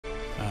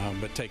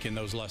But taking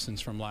those lessons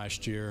from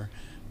last year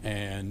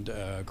and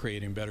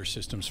creating better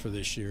systems for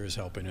this year is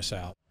helping us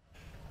out.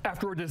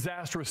 After a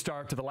disastrous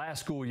start to the last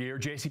school year,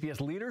 JCPS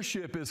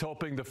leadership is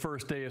hoping the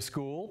first day of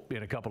school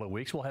in a couple of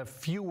weeks will have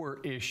fewer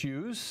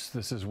issues.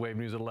 This is Wave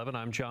News at 11.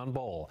 I'm John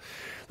Bowl.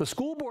 The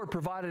school board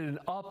provided an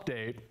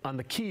update on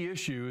the key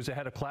issues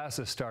ahead of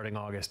classes starting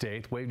August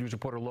 8th. Wave News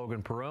reporter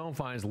Logan Perone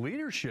finds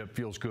leadership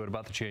feels good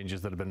about the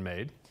changes that have been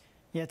made.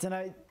 Yeah,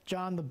 tonight,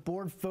 John, the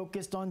board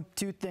focused on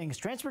two things: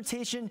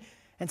 transportation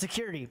and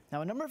security.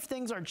 Now, a number of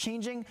things are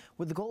changing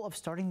with the goal of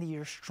starting the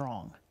year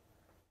strong.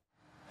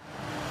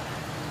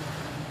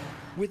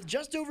 With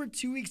just over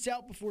 2 weeks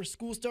out before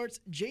school starts,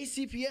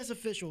 JCPS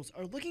officials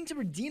are looking to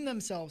redeem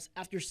themselves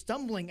after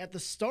stumbling at the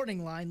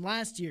starting line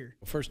last year.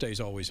 First day is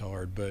always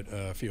hard, but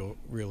I feel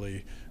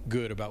really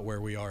good about where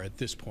we are at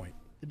this point.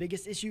 The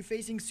biggest issue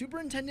facing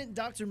Superintendent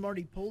Dr.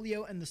 Marty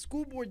Polio and the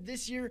school board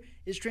this year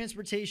is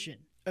transportation.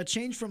 A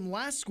change from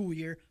last school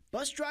year,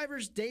 bus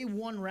drivers' day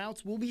one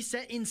routes will be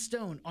set in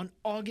stone on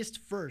August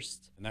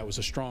 1st. And that was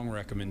a strong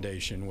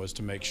recommendation, was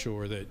to make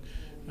sure that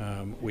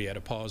we had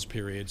a pause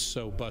period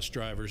so bus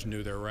drivers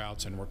knew their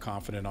routes and were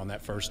confident on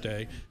that first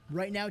day.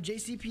 Right now,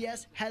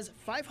 JCPS has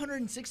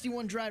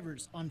 561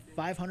 drivers on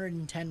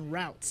 510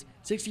 routes.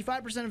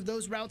 65% of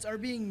those routes are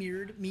being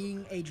mirrored,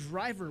 meaning a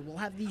driver will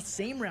have the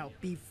same route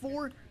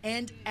before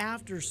and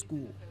after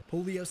school.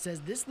 Polio says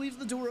this leaves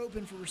the door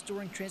open for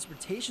restoring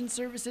transportation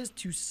services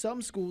to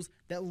some schools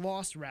that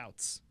lost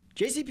routes.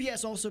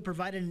 JCPS also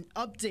provided an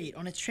update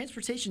on its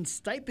transportation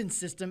stipend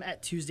system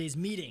at Tuesday's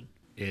meeting.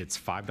 It's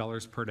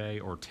 $5 per day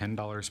or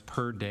 $10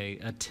 per day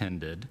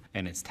attended,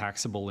 and it's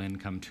taxable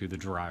income to the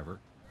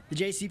driver. The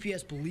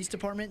JCPS Police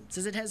Department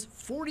says it has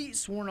 40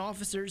 sworn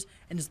officers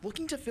and is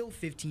looking to fill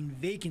 15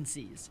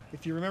 vacancies.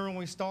 If you remember when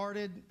we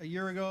started a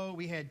year ago,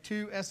 we had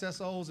 2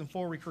 SSOs and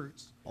 4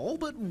 recruits. All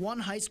but one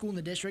high school in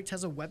the district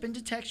has a weapon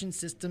detection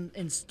system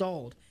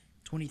installed.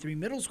 23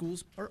 middle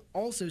schools are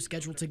also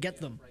scheduled to get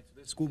them.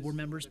 School board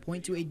members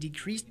point to a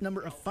decreased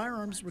number of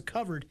firearms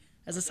recovered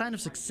as a sign of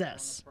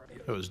success.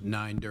 It was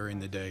 9 during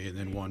the day and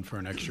then 1 for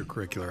an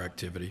extracurricular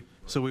activity.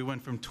 So we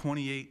went from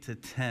 28 to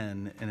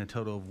 10 in a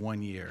total of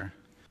 1 year.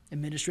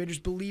 Administrators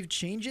believe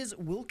changes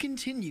will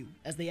continue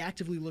as they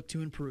actively look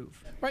to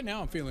improve. Right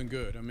now I'm feeling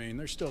good. I mean,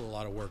 there's still a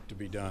lot of work to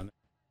be done.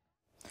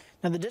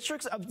 Now, the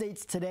district's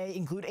updates today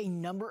include a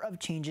number of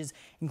changes,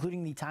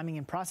 including the timing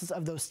and process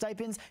of those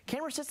stipends,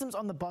 camera systems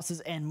on the buses,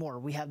 and more.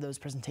 We have those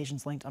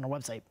presentations linked on our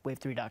website,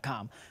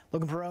 wave3.com.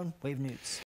 Logan Perone, Wave News.